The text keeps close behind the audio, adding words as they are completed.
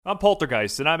I'm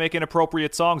Poltergeist, and I make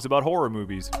inappropriate songs about horror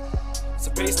movies. So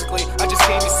basically, I just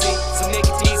came to see some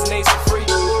naked D's and A's for free.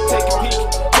 Take a peek,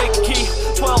 take a key.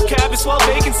 12 cabins, 12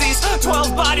 vacancies,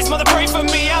 12 bodies, mother pray for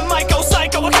me. I might go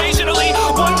psycho occasionally.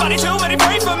 One body too many,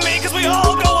 pray for me, cause we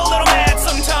all go a little mad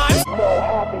sometimes. No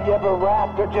happy ever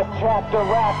after, just chapter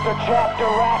after chapter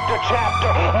after chapter.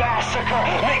 Massacre,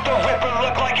 make the Ripper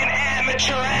look like an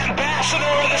amateur ambassador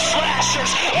of the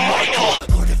slashers. Michael!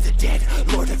 Lord of the dead,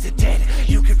 Lord of the dead.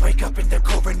 You could wake up in the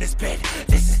coroner's bed.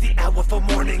 This is the hour for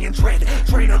mourning and dread.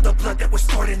 Drain all the blood that was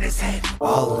stored in his head.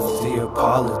 All of the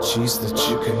apologies that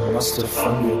you can muster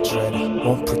from your dread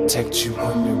won't protect you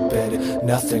on your bed.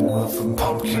 Nothing will from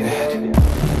Pumpkinhead.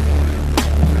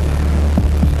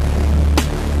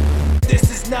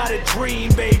 This is not a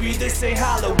dream, baby. This ain't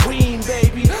Halloween,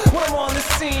 baby. When I'm on the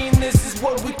scene, this is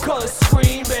what we call a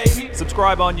scream, baby.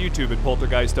 Subscribe on YouTube at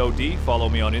Poltergeist OD. Follow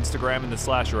me on Instagram and the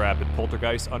Slasher app at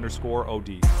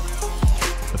Poltergeist_OD.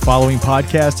 The following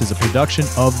podcast is a production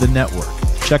of the network.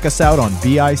 Check us out on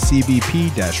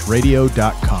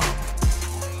bicbp-radio.com.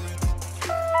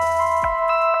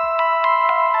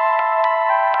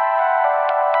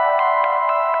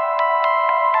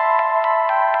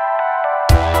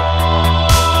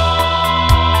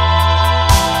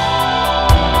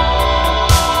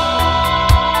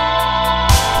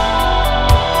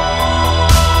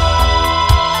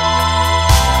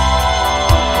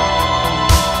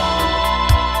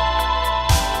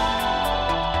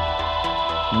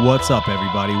 What's up,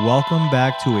 everybody? Welcome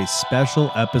back to a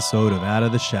special episode of Out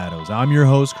of the Shadows. I'm your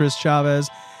host, Chris Chavez,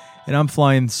 and I'm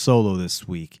flying solo this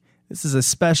week. This is a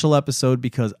special episode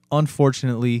because,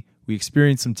 unfortunately, we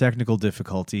experienced some technical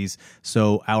difficulties,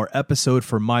 so our episode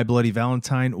for My Bloody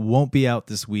Valentine won't be out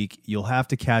this week. You'll have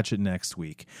to catch it next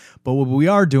week. But what we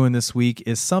are doing this week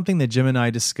is something that Jim and I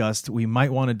discussed we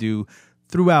might want to do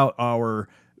throughout our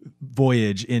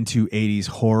voyage into 80s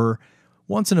horror.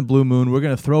 Once in a blue moon, we're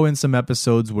going to throw in some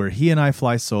episodes where he and I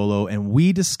fly solo and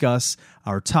we discuss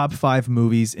our top 5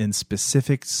 movies in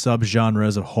specific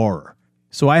subgenres of horror.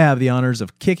 So I have the honors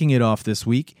of kicking it off this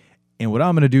week, and what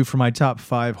I'm going to do for my top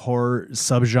 5 horror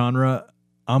subgenre,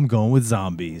 I'm going with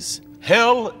zombies.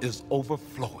 Hell is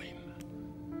overflowing,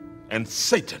 and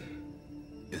Satan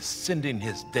is sending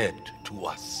his dead to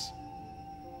us.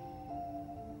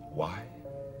 Why?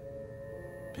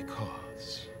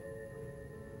 Because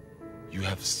you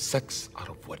have sex out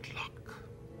of wedlock.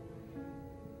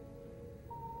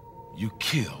 You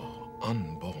kill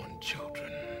unborn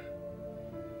children.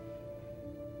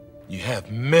 You have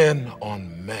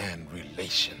man-on-man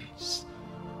relations.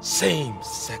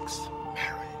 Same-sex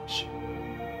marriage.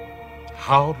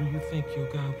 How do you think your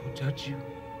God will judge you?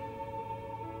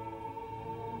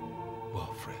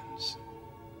 Well, friends,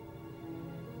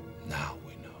 now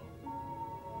we know.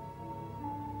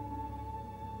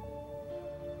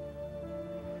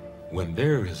 When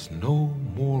there is no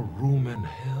more room in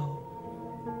hell,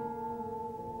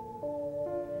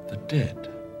 the dead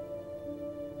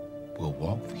will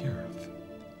walk the earth.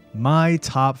 My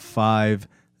top 5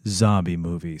 zombie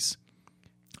movies.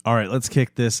 All right, let's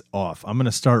kick this off. I'm going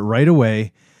to start right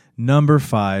away. Number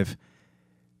 5,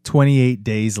 28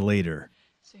 Days Later.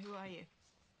 So who are you?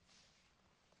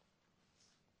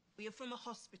 Well, you're from a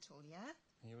hospital, yeah?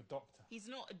 You're a doctor. He's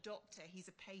not a doctor, he's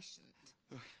a patient.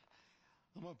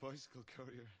 I'm a bicycle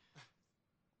courier.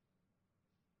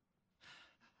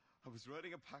 I was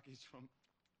riding a package from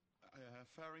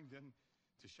Farringdon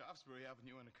to Shaftesbury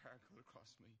Avenue and a car cut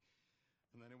across me.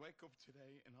 And then I wake up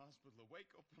today in hospital. I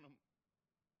wake up and I'm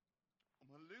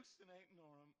hallucinating,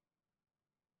 or I'm...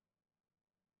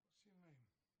 What's your name?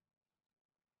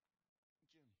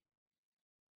 Jim.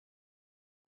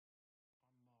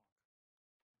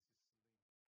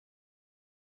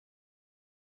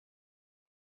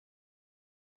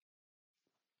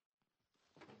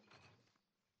 I'm Mark.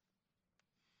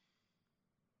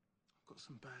 I've got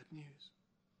some bad news.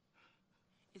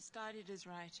 It started as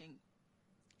writing,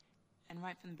 and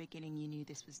right from the beginning you knew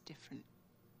this was different.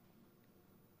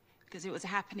 Because it was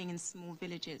happening in small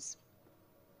villages,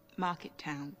 market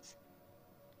towns.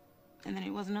 And then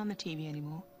it wasn't on the TV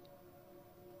anymore.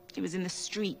 It was in the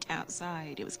street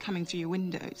outside. It was coming through your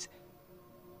windows.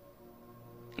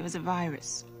 It was a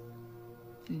virus,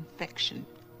 an infection.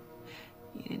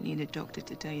 You didn't need a doctor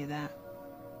to tell you that.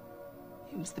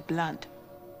 It was the blood.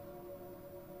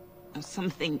 Or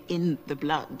something in the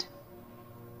blood.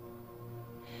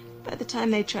 By the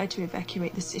time they tried to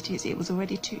evacuate the cities, it was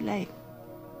already too late.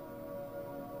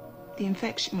 The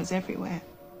infection was everywhere.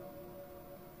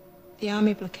 The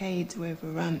army blockades were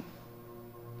overrun.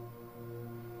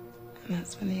 And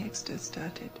that's when the exodus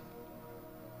started.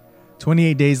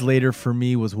 28 Days Later for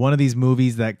me was one of these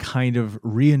movies that kind of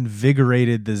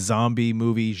reinvigorated the zombie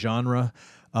movie genre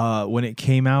when it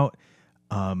came out.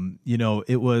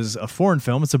 It was a foreign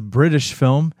film. It's a British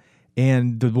film.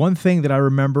 And the one thing that I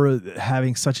remember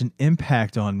having such an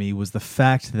impact on me was the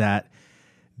fact that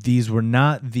these were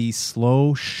not the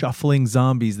slow, shuffling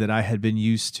zombies that I had been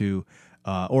used to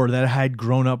or that I had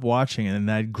grown up watching and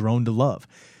that I'd grown to love.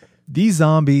 These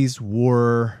zombies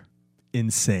were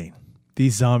insane.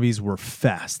 These zombies were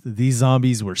fast. These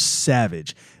zombies were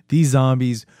savage. These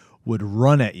zombies would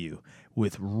run at you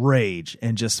with rage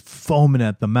and just foaming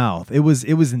at the mouth. It was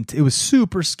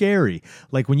super scary.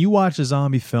 Like when you watch a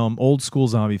zombie film, old school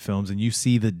zombie films, and you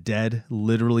see the dead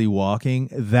literally walking,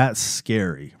 that's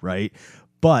scary, right?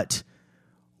 But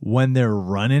when they're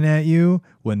running at you,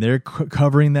 when they're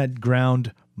covering that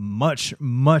ground much,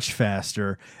 much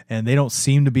faster, and they don't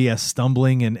seem to be as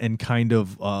stumbling and kind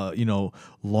of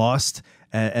lost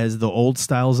as the old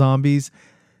style zombies,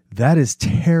 that is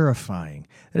terrifying.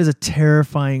 That is a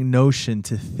terrifying notion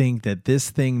to think that this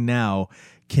thing now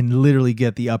can literally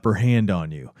get the upper hand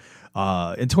on you.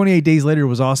 And 28 Days Later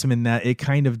was awesome in that it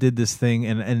kind of did this thing,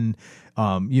 and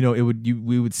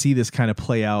we would see this kind of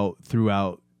play out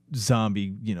throughout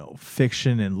zombie,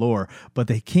 fiction and lore, but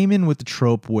they came in with the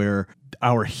trope where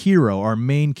our hero, our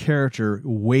main character,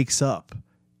 wakes up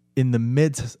in the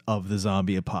midst of the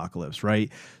zombie apocalypse, right?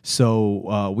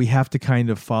 So we have to kind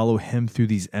of follow him through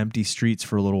these empty streets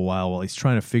for a little while he's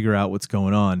trying to figure out what's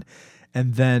going on.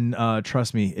 And then,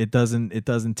 trust me, it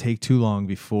doesn't take too long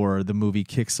before the movie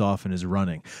kicks off and is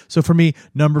running. So for me,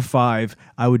 number 5,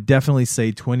 I would definitely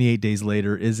say 28 Days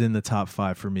Later is in the top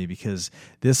 5 for me, because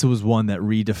this was one that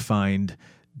redefined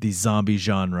the zombie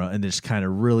genre and just kind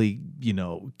of really,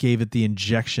 gave it the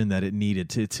injection that it needed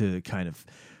to kind of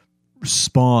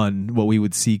spawn what we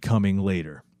would see coming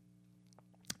later.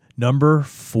 Number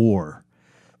 4.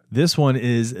 This one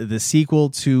is the sequel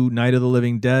to Night of the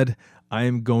Living Dead. I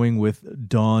am going with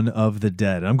Dawn of the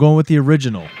Dead. I'm going with the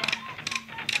original.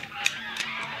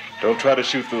 Don't try to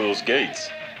shoot through those gates.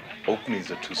 Openings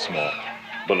are too small.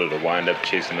 Bullet will wind up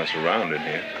chasing us around in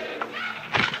here.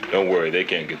 Don't worry, they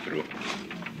can't get through.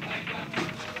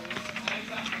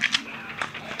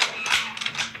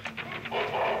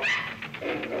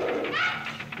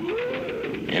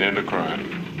 Ain't it a crime?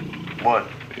 What?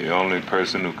 The only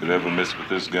person who could ever miss with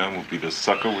this gun would be the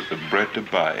sucker with the bread to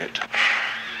buy it.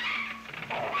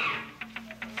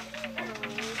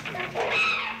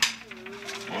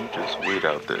 You just wait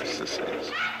out there,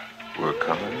 sissies. We're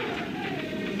coming.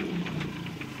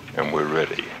 And we're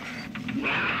ready.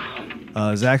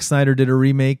 Zack Snyder did a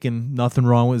remake, and nothing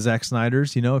wrong with Zack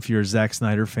Snyder's. If you're a Zack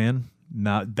Snyder fan,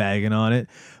 not bagging on it.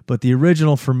 But the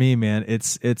original for me, man,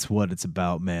 it's what it's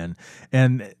about, man.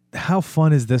 And how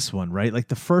fun is this one, right? Like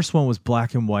the first one was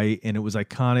black and white and it was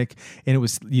iconic and it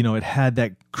was, it had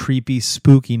that creepy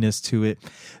spookiness to it.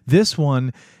 This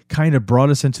one kind of brought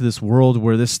us into this world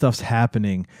where this stuff's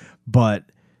happening, but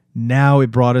now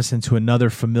it brought us into another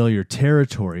familiar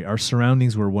territory. Our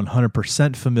surroundings were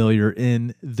 100% familiar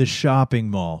in the shopping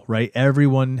mall, right?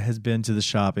 Everyone has been to the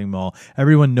shopping mall.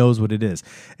 Everyone knows what it is.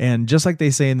 And just like they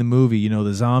say in the movie,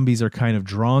 the zombies are kind of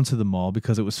drawn to the mall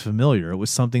because it was familiar. It was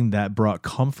something that brought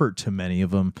comfort to many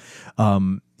of them.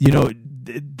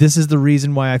 This is the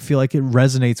reason why I feel like it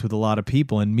resonates with a lot of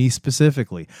people, and me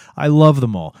specifically. I love the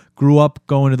mall. Grew up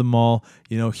going to the mall.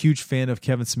 Huge fan of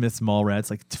Kevin Smith's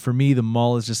Mallrats. Like for me, the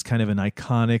mall is just kind of an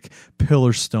iconic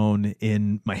pillar stone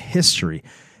in my history.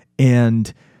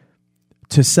 And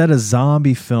to set a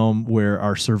zombie film where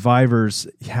our survivors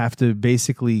have to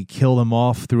basically kill them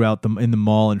off throughout in the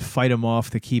mall and fight them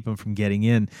off to keep them from getting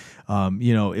in, I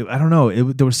don't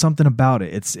know. There was something about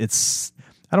it. It's.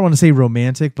 I don't want to say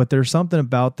romantic, but there's something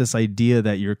about this idea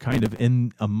that you're kind of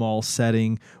in a mall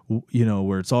setting,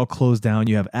 where it's all closed down.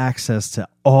 You have access to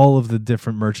all of the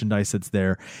different merchandise that's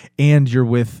there. And you're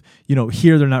with,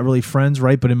 here they're not really friends,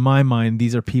 right? But in my mind,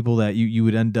 these are people that you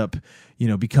would end up,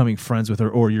 becoming friends with,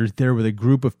 or you're there with a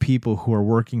group of people who are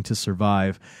working to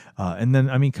survive. And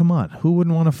then, come on, who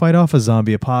wouldn't want to fight off a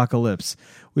zombie apocalypse?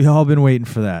 We've all been waiting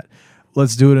for that.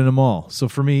 Let's do it in a mall. So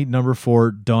for me, number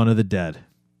 4, Dawn of the Dead.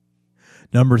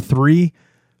 Number 3,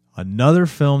 another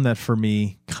film that for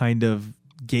me kind of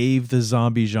gave the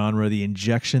zombie genre the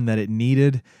injection that it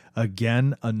needed.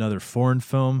 Again, another foreign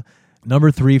film.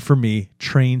 Number 3 for me,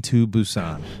 Train to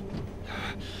Busan.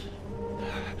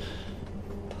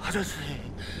 아저씨,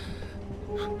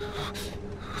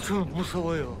 저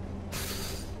무서워요.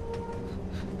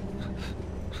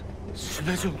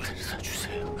 집에 좀 데려다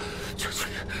주세요.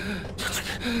 저쪽에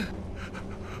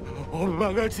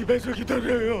엄마가 집에서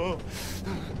기다려요.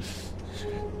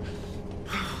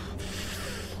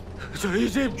 저희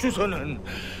집 주소는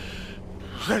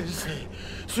한시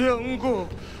수영구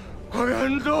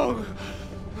광안동.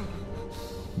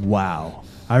 Wow.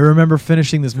 I remember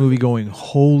finishing this movie going,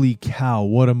 holy cow,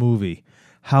 what a movie.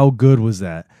 How good was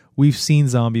that? We've seen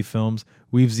zombie films.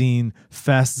 We've seen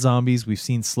fast zombies. We've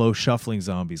seen slow shuffling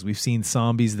zombies. We've seen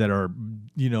zombies that are,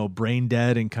 brain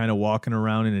dead and kind of walking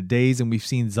around in a daze. And we've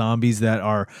seen zombies that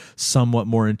are somewhat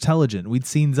more intelligent. We'd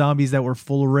seen zombies that were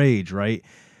full of rage, right?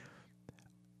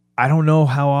 I don't know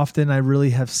how often I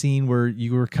really have seen where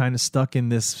you were kind of stuck in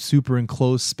this super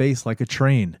enclosed space like a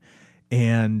train.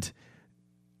 And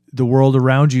the world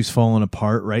around you's falling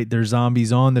apart, right? There's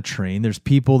zombies on the train. There's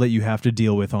people that you have to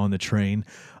deal with on the train.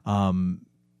 And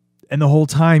the whole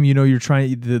time, you're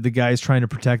trying, the guy's trying to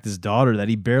protect his daughter that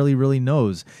he barely really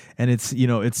knows. And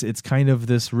it's kind of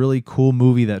this really cool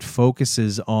movie that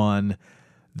focuses on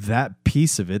that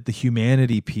piece of it, the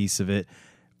humanity piece of it,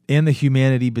 and the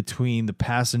humanity between the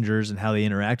passengers and how they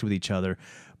interact with each other.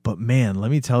 But man, let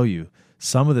me tell you,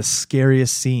 some of the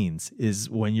scariest scenes is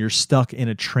when you're stuck in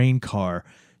a train car,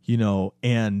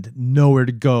 and nowhere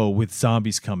to go with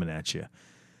zombies coming at you.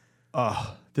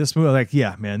 Oh, this movie,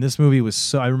 this movie was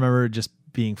so, I remember just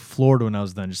being floored when I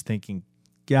was done, just thinking,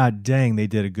 God dang, they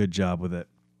did a good job with it.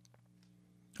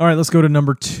 All right, let's go to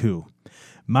number 2.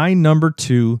 My number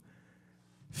 2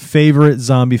 favorite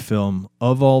zombie film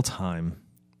of all time,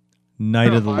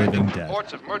 Night of the Living Dead.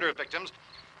 Reports of murder victims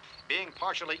being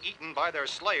partially eaten by their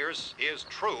slayers is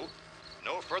true.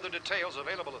 No further details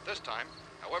available at this time.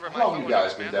 However, How long you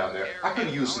guys been down there? I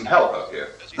could use some help up here.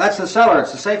 That's the cellar.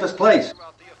 It's the safest place.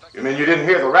 You mean you didn't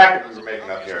hear the racket we were making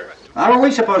up here? How were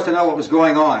we supposed to know what was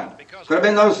going on? Could have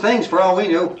been those things for all we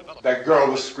knew. That girl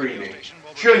was screaming.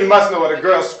 Sure, you must know what a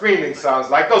girl screaming sounds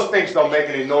like. Those things don't make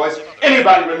any noise.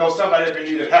 Anybody would know somebody ever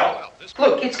needed help.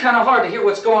 Look, it's kind of hard to hear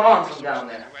what's going on from down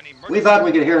there. We thought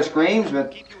we could hear screams,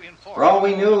 but for all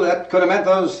we knew, that could have meant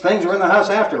those things were in the house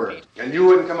afterward. And you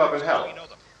wouldn't come up and help?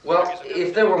 Well,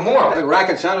 if there were more... The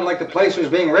racket sounded like the place was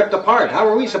being ripped apart. How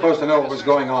were we supposed to know what was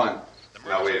going on?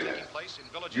 Now, wait a minute.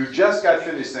 You just got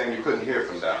finished saying you couldn't hear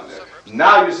from down there.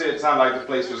 Now you say it sounded like the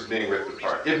place was being ripped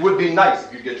apart. It would be nice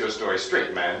if you get your story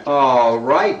straight, man. All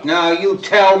right, now you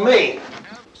tell me.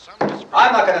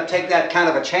 I'm not going to take that kind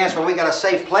of a chance when we got a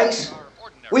safe place.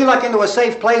 We luck into a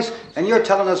safe place, and you're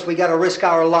telling us we got to risk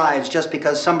our lives just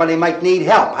because somebody might need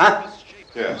help, huh?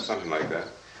 Yeah, something like that.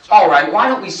 All right, why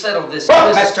don't we settle this?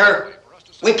 Look, mister,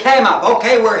 we came up.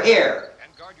 Okay, we're here.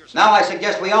 Now I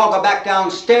suggest we all go back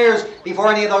downstairs before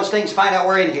any of those things find out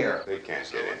we're in here. They can't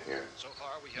get in here.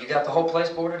 You got the whole place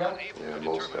boarded up? Yeah,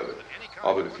 most of it.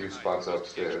 All but a few spots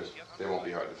upstairs. They won't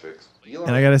be hard to fix.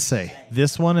 And I gotta say,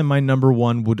 this one and my number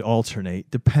 1 would alternate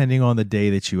depending on the day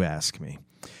that you ask me.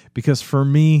 Because for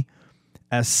me,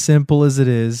 as simple as it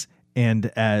is and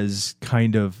as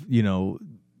kind of,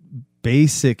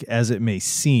 basic as it may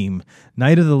seem,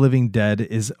 Night of the Living Dead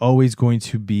is always going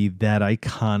to be that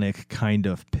iconic kind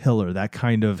of pillar,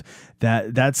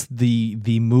 that's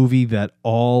the movie that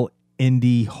all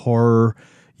indie horror,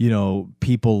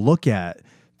 people look at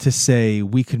to say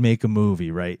we could make a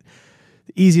movie, right?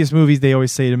 The easiest movies they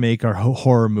always say to make are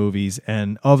horror movies,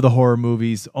 and of the horror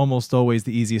movies, almost always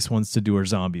the easiest ones to do are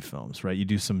zombie films, right? You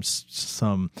do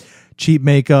some cheap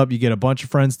makeup, you get a bunch of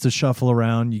friends to shuffle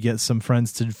around, you get some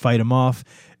friends to fight them off,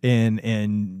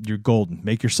 and you're golden.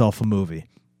 Make yourself a movie.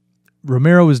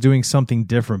 Romero was doing something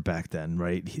different back then,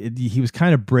 right? He was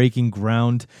kind of breaking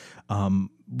ground.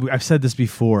 I've said this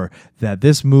before, that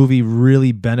this movie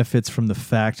really benefits from the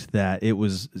fact that it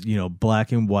was,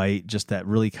 black and white, just that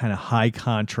really kind of high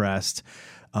contrast.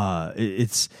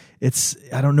 It's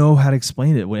I don't know how to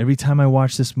explain it. Every time I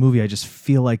watch this movie, I just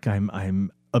feel like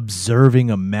I'm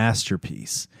observing a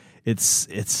masterpiece.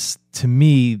 It's to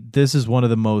me, this is one of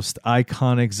the most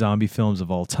iconic zombie films of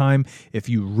all time. If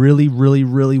you really, really,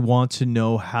 really want to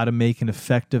know how to make an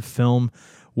effective film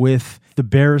with the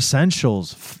bare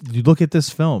essentials, you look at this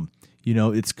film.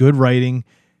 It's good writing,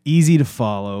 easy to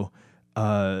follow.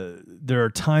 There are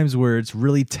times where it's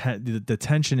really the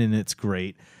tension in it's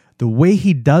great. The way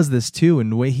he does this too,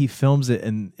 and the way he films it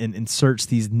and inserts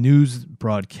these news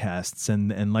broadcasts,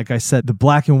 and like I said, the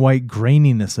black and white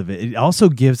graininess of it also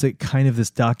gives it kind of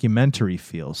this documentary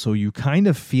feel. So you kind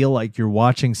of feel like you're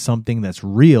watching something that's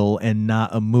real and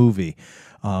not a movie.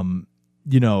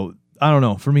 I don't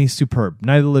know. For me, superb.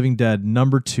 Night of the Living Dead,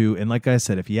 number 2. And like I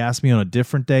said, if you ask me on a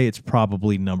different day, it's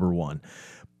probably number 1.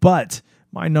 But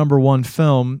my number 1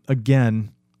 film,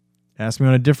 again, ask me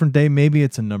on a different day, maybe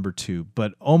it's a number 2.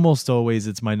 But almost always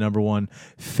it's my number 1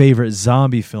 favorite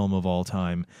zombie film of all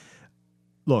time.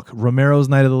 Look, Romero's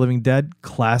Night of the Living Dead,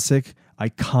 classic,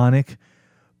 iconic,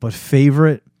 but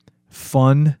favorite,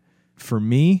 fun, for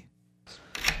me,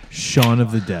 Shaun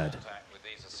of the Dead.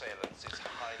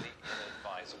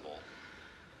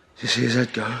 Did you see his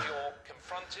head go?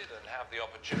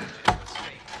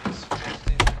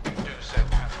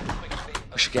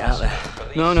 We should get out there.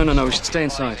 No. We should stay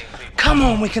inside. Come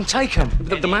on, we can take them.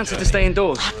 The man said to stay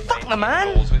indoors. Fuck the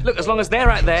man! Look, as long as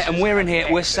they're out there and we're in here,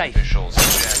 we're safe. Officials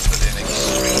suggest that in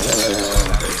extreme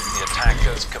circumstances, the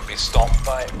attackers can be stopped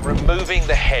by removing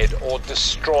the head or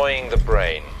destroying the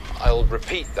brain. I'll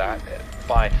repeat that,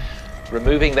 by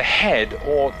removing the head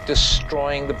or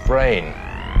destroying the brain.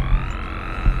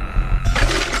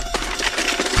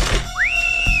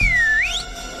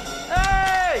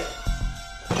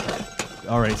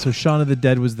 All right, so Shaun of the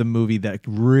Dead was the movie that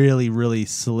really, really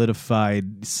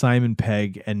solidified Simon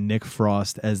Pegg and Nick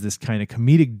Frost as this kind of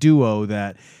comedic duo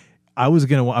that I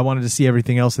wanted to see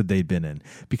everything else that they'd been in.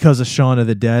 Because of Shaun of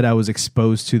the Dead, I was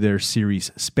exposed to their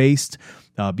series Spaced.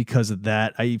 Because of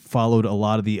that, I followed a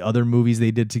lot of the other movies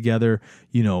they did together,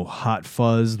 Hot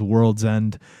Fuzz, The World's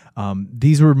End.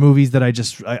 These were movies that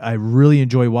I really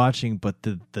enjoy watching, but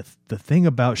the thing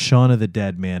about Shaun of the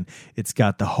Dead, man, it's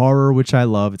got the horror, which I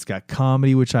love. It's got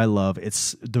comedy, which I love.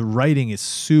 The writing is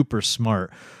super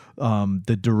smart.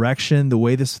 The direction, the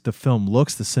way the film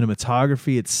looks, the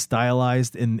cinematography, it's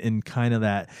stylized in kind of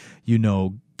that,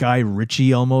 Guy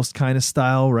Ritchie almost kind of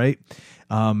style, right?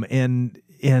 And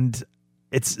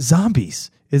it's zombies.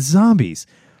 It's zombies.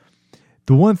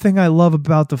 The one thing I love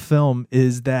about the film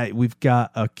is that we've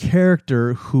got a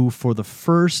character who, for the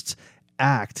first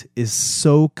act, is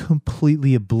so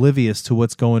completely oblivious to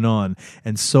what's going on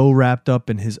and so wrapped up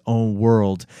in his own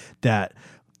world that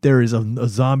there is a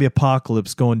zombie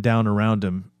apocalypse going down around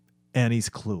him, and he's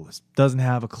clueless. Doesn't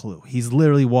have a clue. He's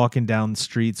literally walking down the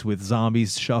streets with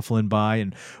zombies shuffling by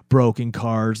and broken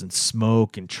cars and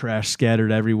smoke and trash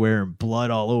scattered everywhere and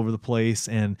blood all over the place,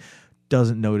 and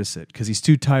doesn't notice it because he's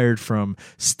too tired from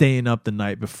staying up the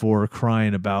night before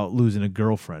crying about losing a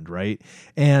girlfriend, right?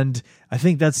 And I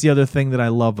think that's the other thing that I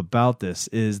love about this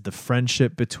is the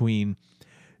friendship between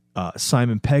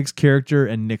Simon Pegg's character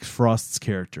and Nick Frost's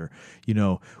character.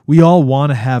 We all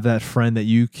want to have that friend that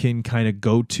you can kind of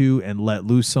go to and let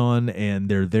loose on, and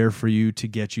they're there for you to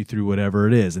get you through whatever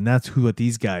it is. And that's what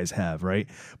these guys have, right?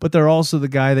 But they're also the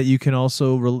guy that you can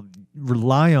also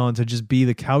rely on to just be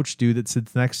the couch dude that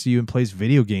sits next to you and plays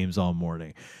video games all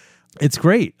morning. It's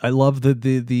great. I love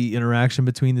the interaction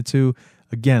between the two.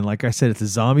 Again, like I said, it's a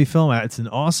zombie film. It's an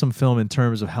awesome film in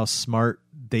terms of how smart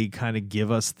they kind of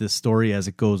give us this story as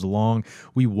it goes along.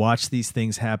 We watch these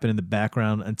things happen in the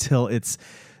background until it's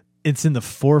in the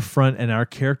forefront and our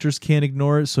characters can't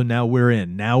ignore it. So now we're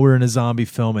in a zombie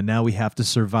film and now we have to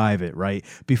survive it, right?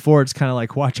 Before it's kind of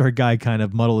like watch our guy kind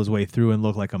of muddle his way through and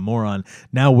look like a moron.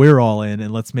 Now we're all in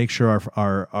and let's make sure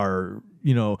our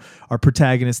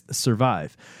protagonists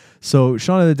survive. So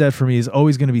Shaun of the Dead for me is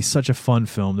always going to be such a fun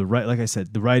film. Like I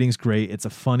said, the writing's great. It's a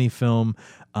funny film.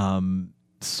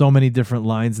 So many different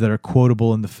lines that are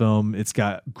quotable in the film. It's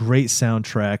got great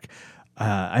soundtrack.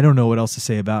 I don't know what else to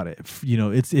say about it.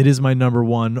 It is my number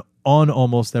one on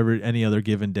almost any other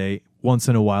given day. Once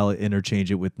in a while, I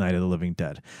interchange it with Night of the Living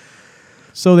Dead.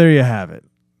 So there you have it.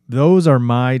 Those are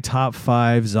my top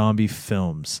 5 zombie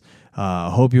films.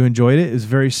 Hope you enjoyed it. It was a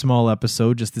very small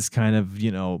episode, just this kind of,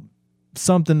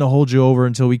 something to hold you over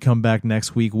until we come back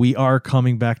next week. We are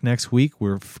coming back next week.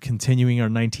 We're continuing our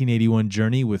 1981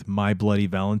 journey with My Bloody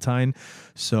Valentine.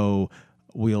 So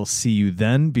we'll see you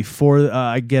then. Before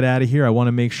I get out of here, I want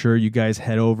to make sure you guys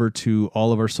head over to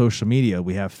all of our social media.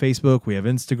 We have Facebook, we have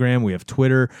Instagram, we have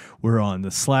Twitter. We're on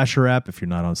the Slasher app. If you're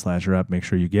not on Slasher app, make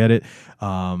sure you get it.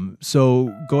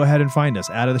 So go ahead and find us.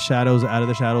 Out of the Shadows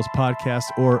podcast,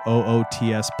 or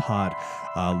OOTS Pod.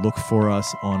 Look for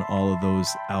us on all of those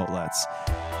outlets.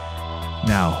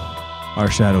 Now, our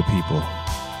shadow people,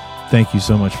 thank you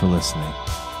so much for listening.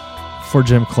 For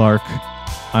Jim Clark,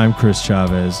 I'm Chris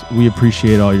Chavez. We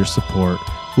appreciate all your support.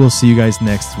 We'll see you guys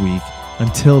next week.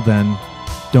 Until then,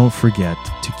 don't forget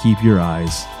to keep your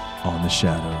eyes on the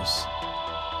shadows.